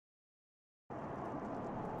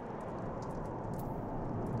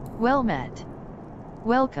Well met.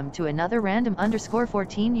 Welcome to another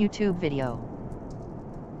random_14 YouTube video.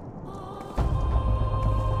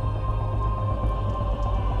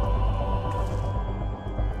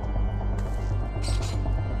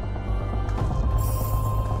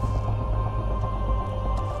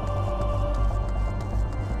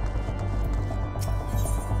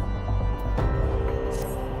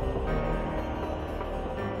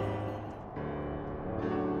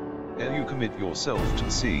 Ere you commit yourself to the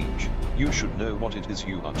siege, you should know what it is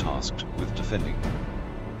you are tasked with defending.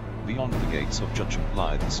 Beyond the gates of judgment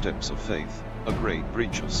lie the steps of faith, a great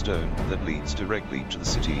bridge of stone that leads directly to the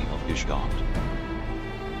city of Ishgard.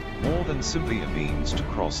 More than simply a means to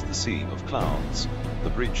cross the sea of clouds, the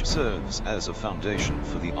bridge serves as a foundation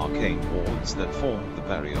for the arcane wards that form the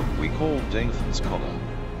barrier we call Danefin's Collar.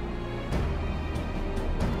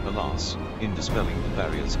 Alas, in dispelling the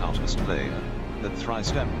barrier's outermost layer, that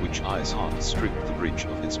thrice-damned witch Ishgard stripped the bridge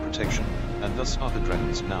of its protection, and thus are the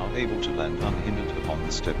dragons now able to land unhindered upon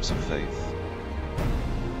the steps of faith.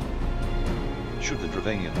 Should the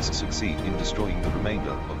Dravanians succeed in destroying the remainder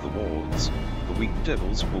of the wards, the weak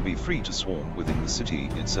devils will be free to swarm within the city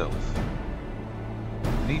itself.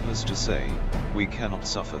 Needless to say, we cannot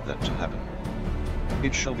suffer that to happen.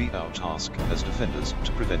 It shall be our task as defenders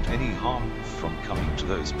to prevent any harm from coming to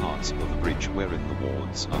those parts of the bridge wherein the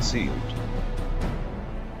wards are sealed.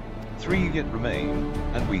 3 yet remain,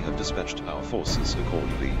 and we have dispatched our forces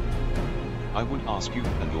accordingly. I would ask you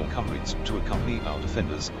and your comrades to accompany our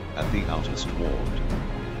defenders at the outermost ward.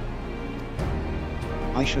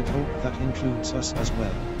 I should hope that includes us as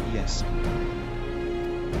well, yes.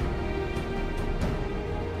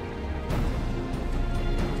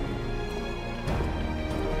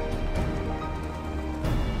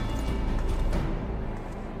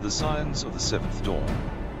 The signs of the seventh dawn.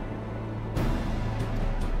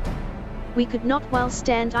 We could not well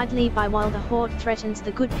stand idly by while the horde threatens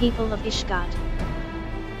the good people of Ishgard.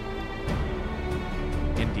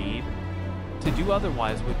 Indeed, to do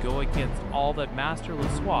otherwise would go against all that Master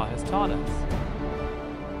Lassois has taught us.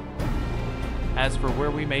 As for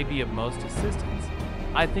where we may be of most assistance,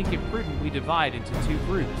 I think it prudent we divide into 2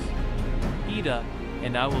 groups. Ida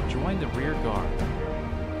and I will join the rear guard.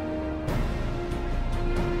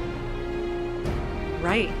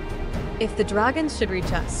 Right. If the dragons should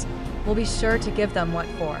reach us, we'll be sure to give them what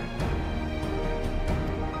for.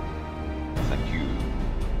 Thank you.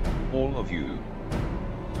 All of you.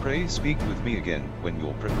 Pray speak with me again when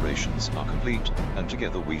your preparations are complete, and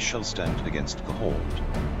together we shall stand against the horde.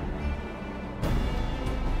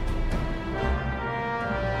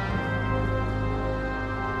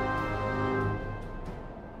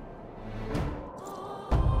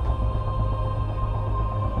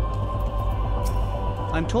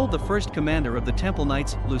 I'm told the first commander of the Temple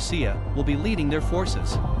Knights, Lucia, will be leading their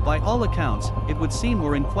forces. By all accounts, it would seem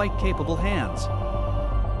we're in quite capable hands.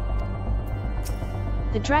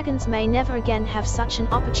 The dragons may never again have such an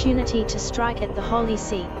opportunity to strike at the Holy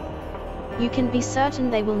See. You can be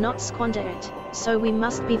certain they will not squander it, so we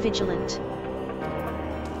must be vigilant.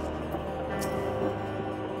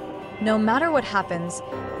 No matter what happens,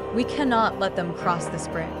 we cannot let them cross this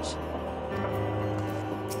bridge.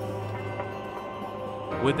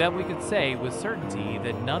 Would that we could say with certainty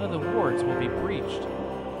that none of the wards will be breached,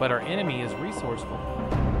 but our enemy is resourceful.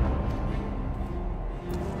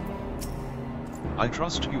 I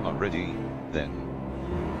trust you are ready, then.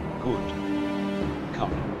 Good.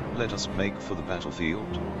 Come, let us make for the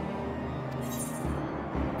battlefield.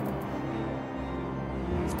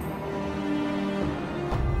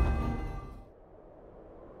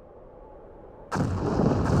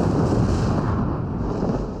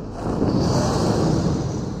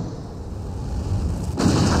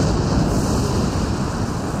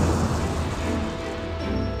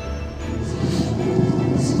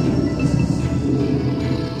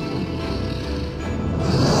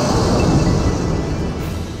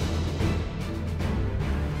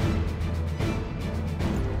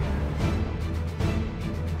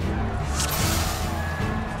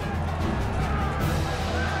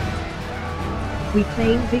 We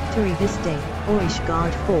claim victory this day, or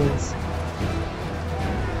Ishgard falls.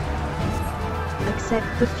 Accept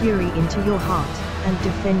the fury into your heart, and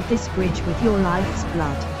defend this bridge with your life's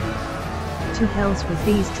blood. To hells with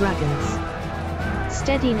these dragons.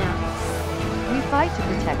 Steady now. We fight to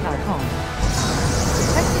protect our home.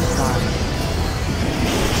 Protect Ishgard.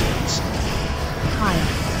 Higher.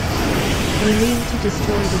 We mean to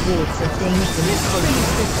destroy the wards of Danefin's Collar.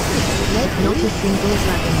 Let not a single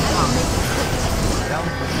dragon pass.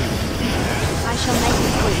 I shall make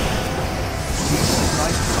it quick.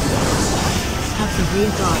 Have the rear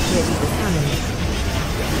guard ready with cannons.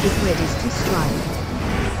 It readies to strike.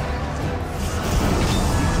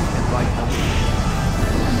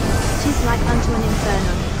 Tis like unto an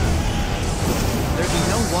inferno. There be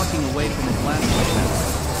no walking away from a blast like that.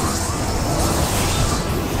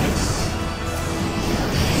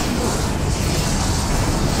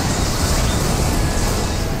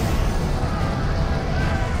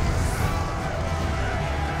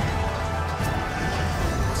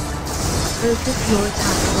 Focus your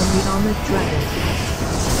attacks on the armored dragon.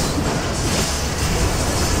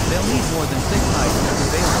 They'll need more than 6 items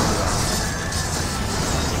available to us.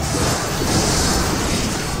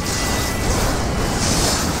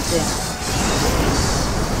 There.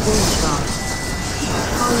 Full shot.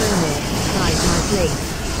 Colonel, guide my blade.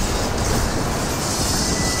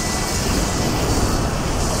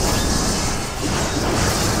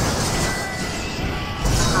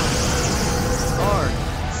 Hard.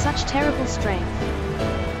 Such terrible strength.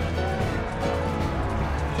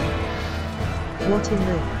 What a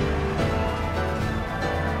look.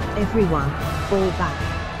 Everyone, fall back.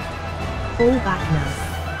 Fall back now.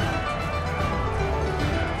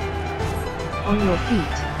 On your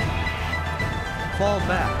feet. Fall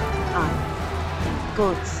back.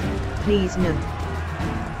 Gods, please no.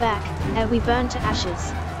 Back, ere we burn to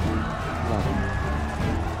ashes.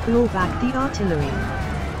 Blow back the artillery.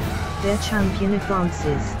 Their champion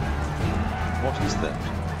advances. What is that?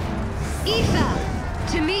 Ether!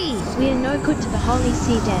 To me! We are no good to the Holy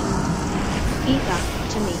See dead. Ether,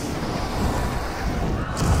 to me.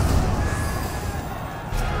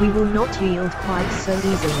 We will not yield quite so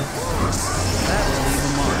easily. That will leave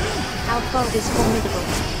a mark. Our foe is formidable.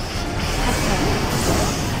 Have care.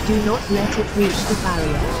 Do not let it reach the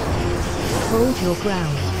barrier. Hold your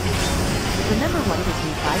ground. Remember what it is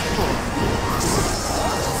we fight for.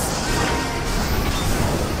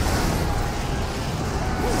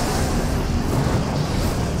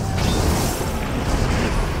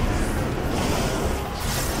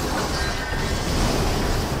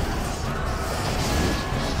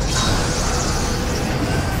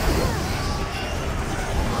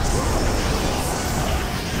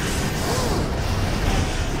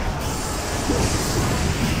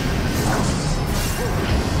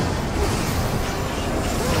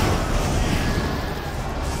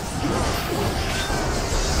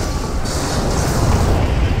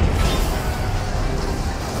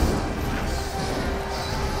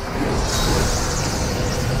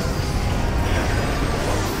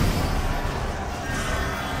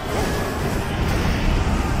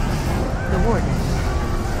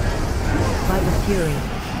 Fury.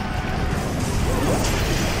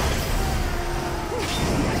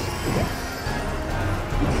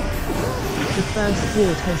 The first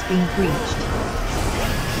ward has been breached.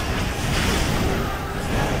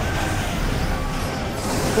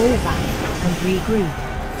 Fall back and regroup.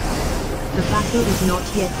 The battle is not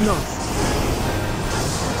yet lost.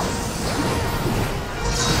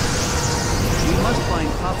 We must find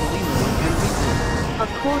Papolino and regroup. Of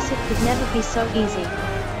course it could never be so easy.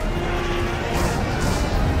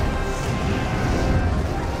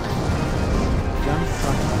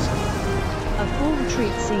 A full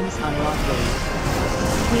retreat seems unlikely.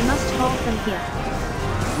 We must hold them here.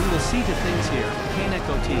 We will see to things here,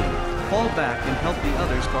 Kaneko team. Fall back and help the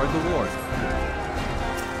others guard the ward.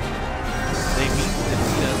 They mean to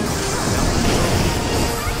defeat us.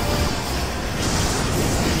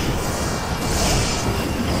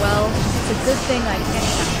 Well, it's a good thing I can't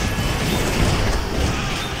count.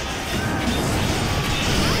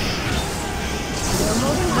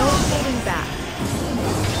 No holding back.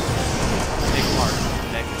 Take part.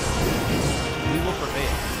 Next. We will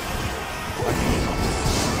prevail.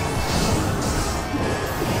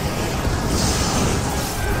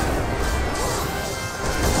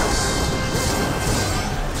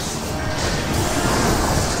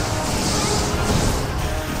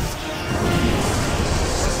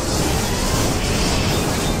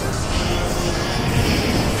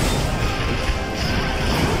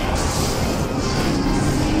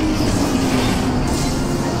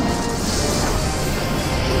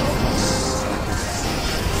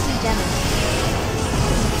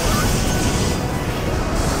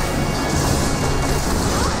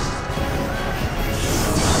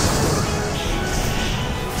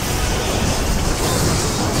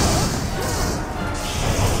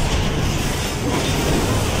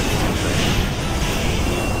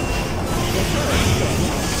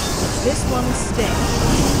 This one stinks.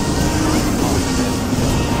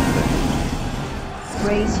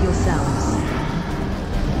 Brace yourselves.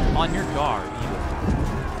 On your guard, Eva.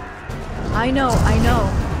 I know.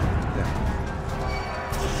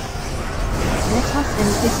 Let us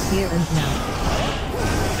end this here and now.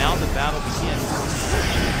 Now the battle begins.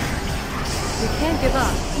 We can't give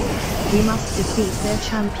up. We must defeat their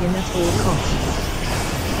champion at all costs.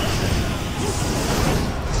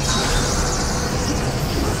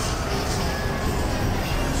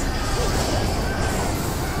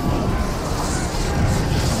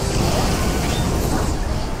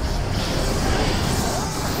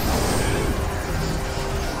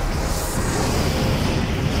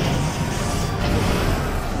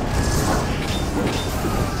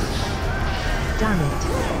 Damn it.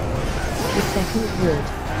 The second ward.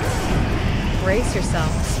 Brace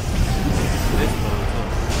yourselves. This bode's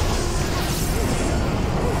over.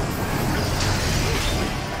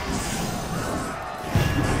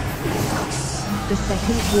 The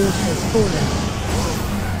second ward has fallen.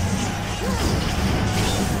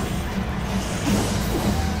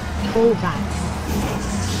 Fall back.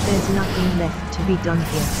 There's nothing left to be done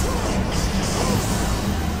here.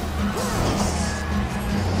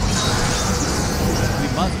 We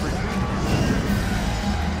must retreat.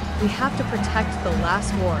 We have to protect the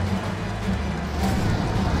last ward.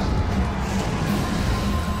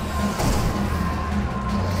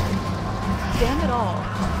 Damn it all.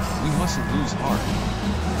 We mustn't lose heart.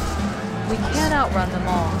 We can't outrun them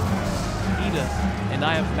all. Ida and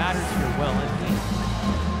I have matters here well at hand.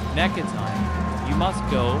 Nekatine, you must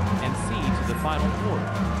go and see to the final ward.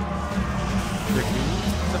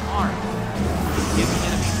 Dragoons to arms. Give the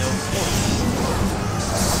enemy no force.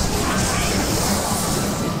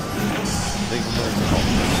 They will know the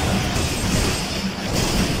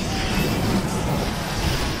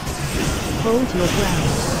Hold your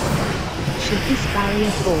ground. Should this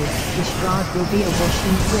barrier fall, Ishgard will be awash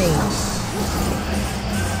in flames.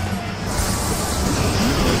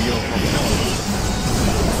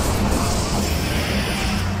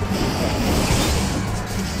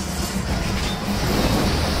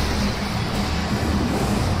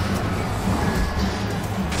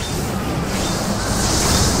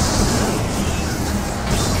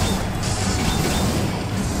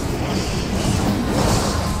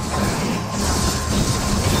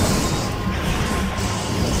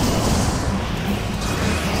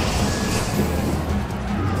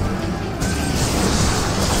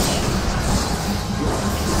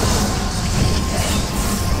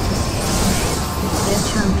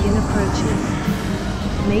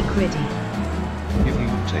 Make ready. If he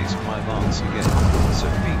would taste my lance again, so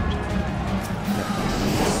be it.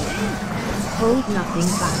 Hold nothing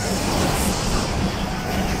back.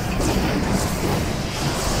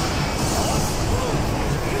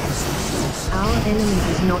 Our enemy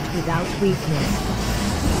is not without weakness.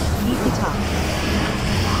 Keep it up.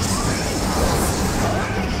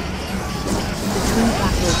 The true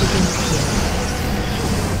battle begins here.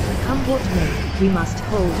 Come what may, we must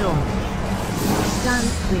hold on. Stand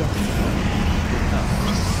clear.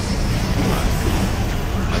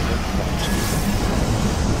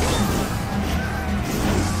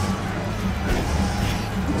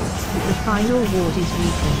 The final ward is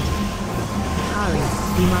weakened. Hurry,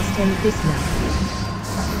 we must end this now.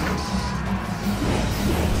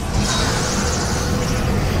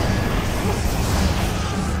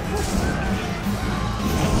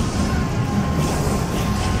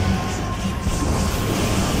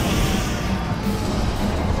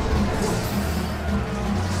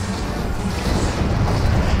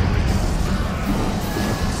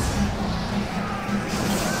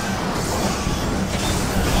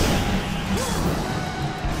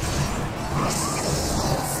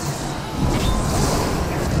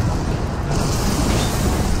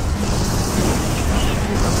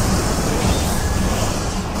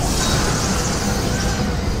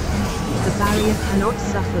 Cannot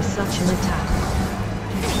suffer such an attack.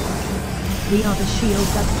 We are the shield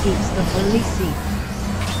that keeps the holy sea.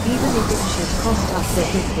 Even if it should cost us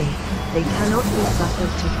everything, they cannot be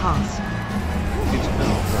suffered to pass. It's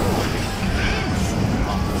now.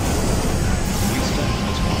 We stand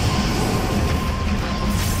as one.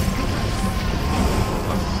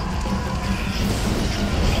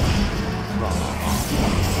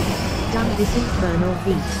 Damn this infernal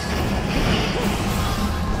heat.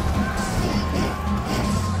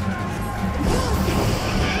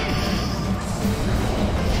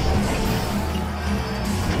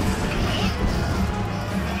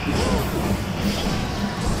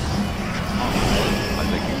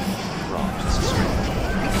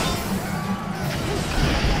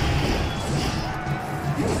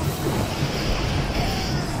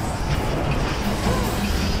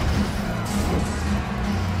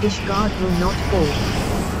 Ishgard will not fall.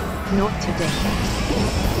 Not today.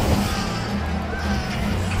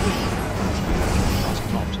 Must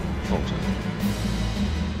not falter.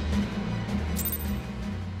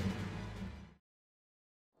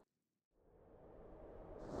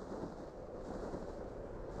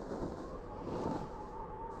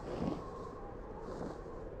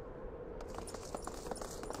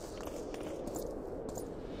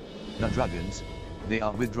 The dragons, they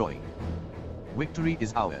are withdrawing. Victory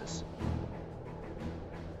is ours.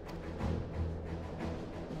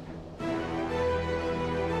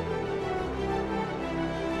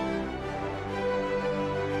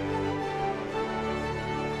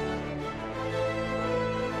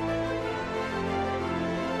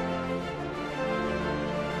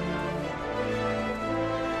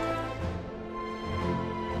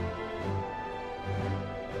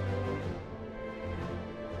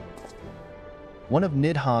 One of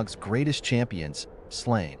Nidhogg's greatest champions,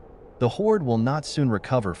 slain. The Horde will not soon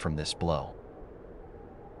recover from this blow.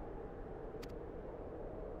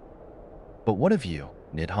 But what of you,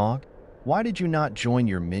 Nidhogg? Why did you not join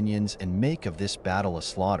your minions and make of this battle a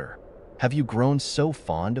slaughter? Have you grown so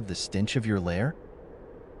fond of the stench of your lair?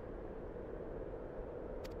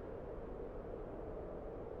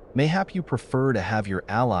 Mayhap you prefer to have your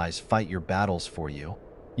allies fight your battles for you.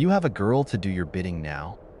 You have a girl to do your bidding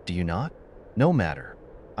now, do you not? No matter.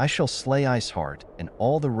 I shall slay Iceheart and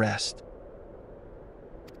all the rest.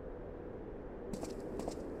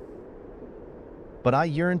 But I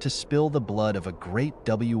yearn to spill the blood of a great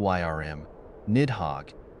WIRM, Nidhogg,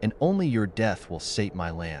 and only your death will sate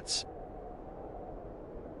my lance.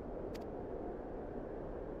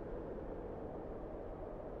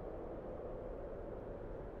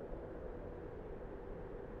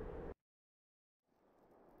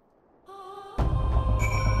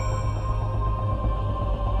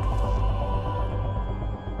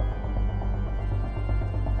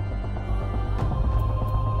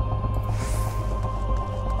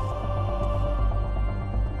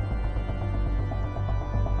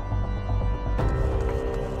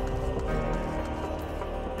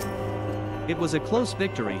 It was a close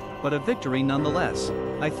victory, but a victory nonetheless.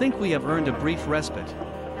 I think we have earned a brief respite.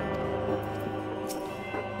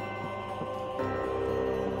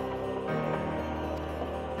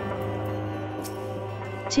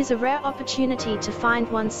 "'Tis a rare opportunity to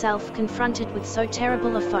find oneself confronted with so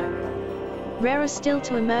terrible a foe. Rarer still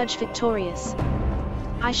to emerge victorious.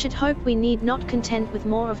 I should hope we need not contend with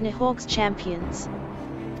more of Nidhogg's champions."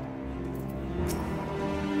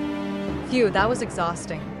 Phew, that was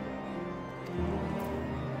exhausting.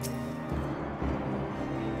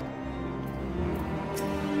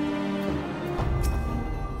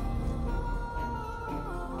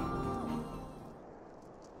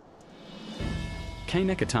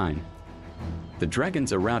 Nekatine. The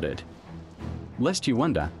dragons are routed. Lest you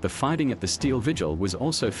wonder, the fighting at the Steel Vigil was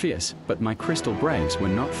also fierce, but my crystal braves were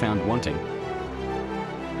not found wanting.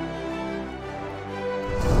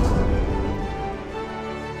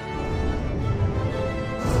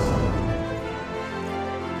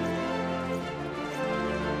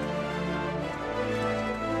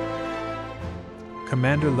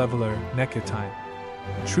 Commander Leveler Nekatine,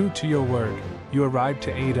 true to your word, you arrived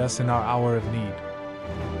to aid us in our hour of need.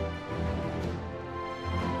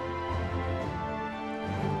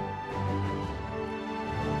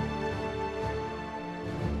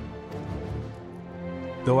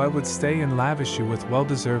 Though I would stay and lavish you with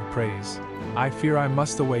well-deserved praise, I fear I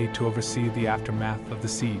must away to oversee the aftermath of the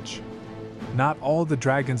siege. Not all the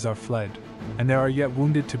dragons are fled, and there are yet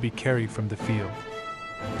wounded to be carried from the field.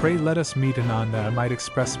 Pray let us meet anon that I might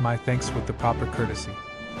express my thanks with the proper courtesy.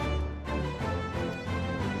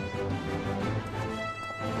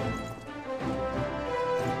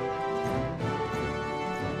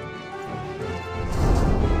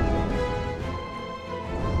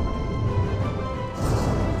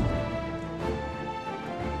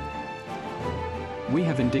 We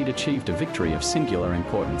have indeed achieved a victory of singular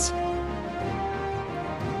importance.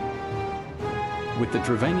 With the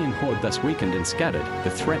Dravanian horde thus weakened and scattered, the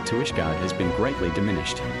threat to Ishgard has been greatly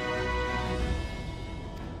diminished.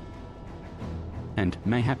 And,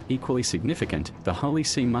 mayhap equally significant, the Holy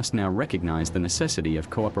See must now recognize the necessity of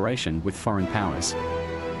cooperation with foreign powers.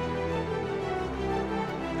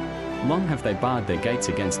 Long have they barred their gates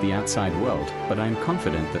against the outside world, but I am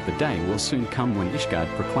confident that the day will soon come when Ishgard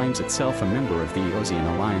proclaims itself a member of the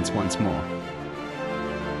Eosian Alliance once more.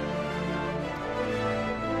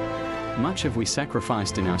 Much have we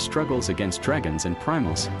sacrificed in our struggles against dragons and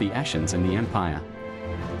primals, the Ashens and the Empire.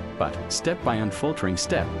 But, step by unfaltering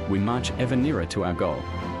step, we march ever nearer to our goal.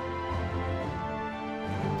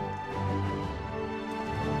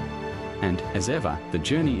 And, as ever, the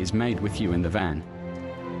journey is made with you in the van.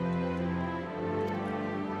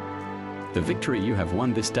 The victory you have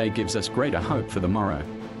won this day gives us greater hope for the morrow.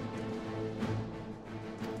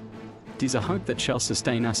 'Tis a hope that shall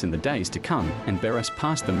sustain us in the days to come and bear us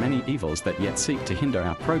past the many evils that yet seek to hinder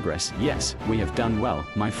our progress. Yes, we have done well,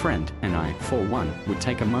 my friend, and I, for one, would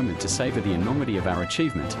take a moment to savor the enormity of our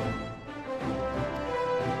achievement.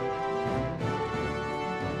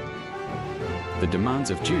 The demands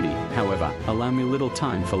of duty, however, allow me little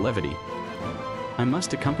time for levity. I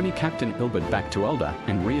must accompany Captain Ilbert back to Elder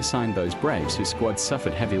and reassign those braves whose squad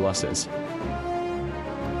suffered heavy losses.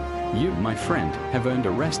 You, my friend, have earned a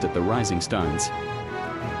rest at the Rising Stones.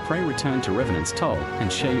 Pray return to Revenant's Toll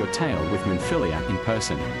and share your tale with Minfilia in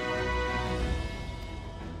person.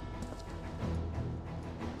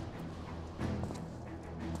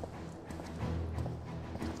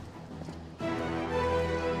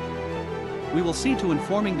 We will see to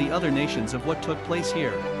informing the other nations of what took place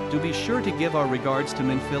here. Do be sure to give our regards to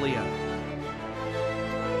Minfilia.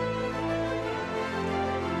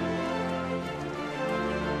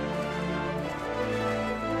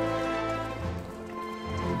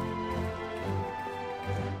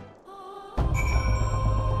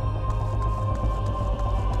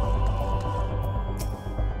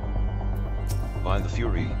 By the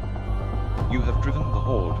Fury, you have driven the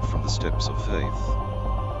Horde from the steps of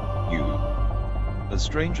faith. You, a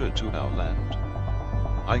stranger to our land.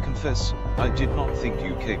 I confess, I did not think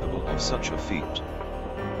you capable of such a feat.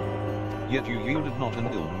 Yet you yielded not an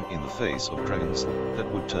ilm in the face of dragons that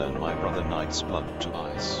would turn my brother knight's blood to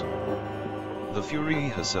ice. The Fury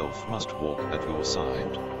herself must walk at your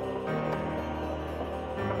side.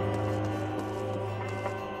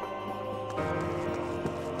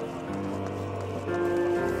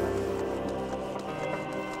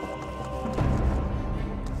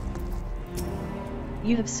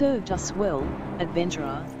 You have served us well,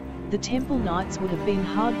 adventurer. The Temple Knights would have been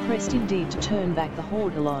hard-pressed indeed to turn back the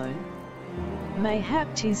Horde alone.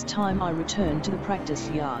 Mayhap 'tis time I return to the practice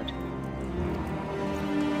yard.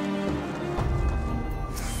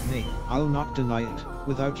 Nay, I'll not deny it.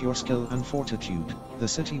 Without your skill and fortitude, the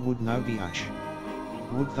city would now be ash.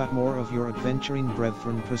 Would that more of your adventuring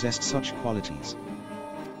brethren possessed such qualities.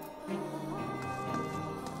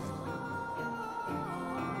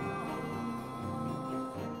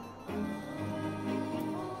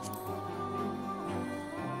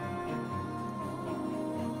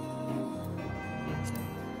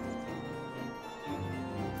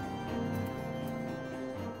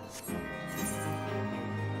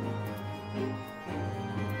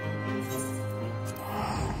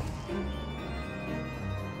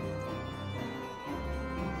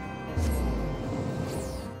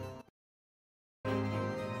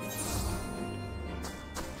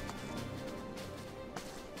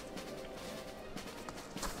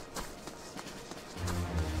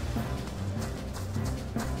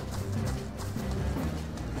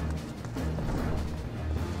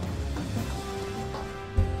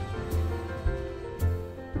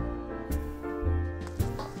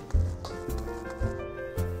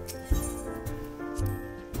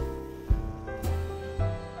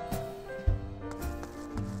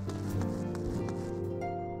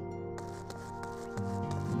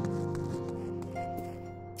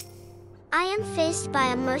 I am faced by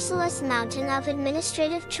a merciless mountain of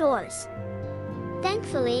administrative chores.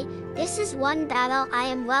 Thankfully, this is one battle I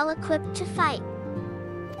am well equipped to fight.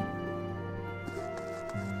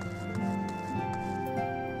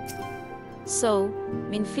 So,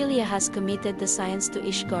 Minfilia has committed the science to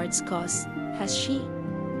Ishgard's cause, has she?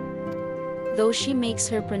 Though she makes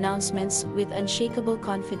her pronouncements with unshakable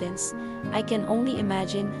confidence, I can only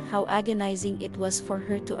imagine how agonizing it was for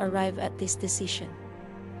her to arrive at this decision.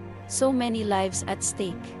 So many lives at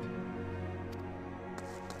stake.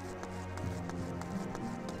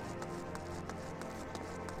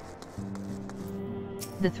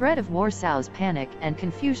 The threat of Warsaw's panic and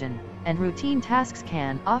confusion, and routine tasks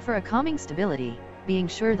can offer a calming stability, being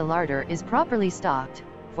sure the larder is properly stocked,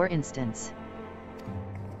 for instance.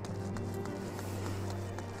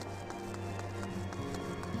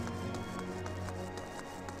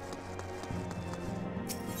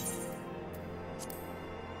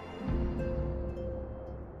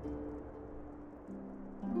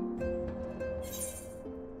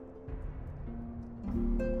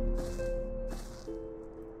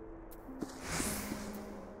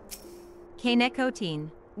 Knekotin,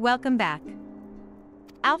 welcome back.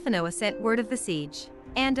 Alpha Noah sent word of the siege,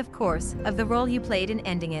 and of course, of the role you played in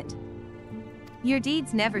ending it. Your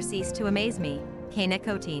deeds never cease to amaze me,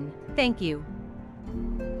 Knekotin. Thank you.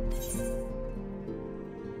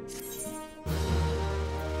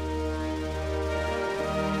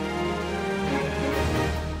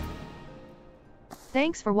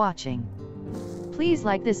 Thanks for watching. Please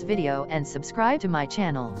like this video and subscribe to my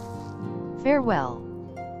channel. Farewell.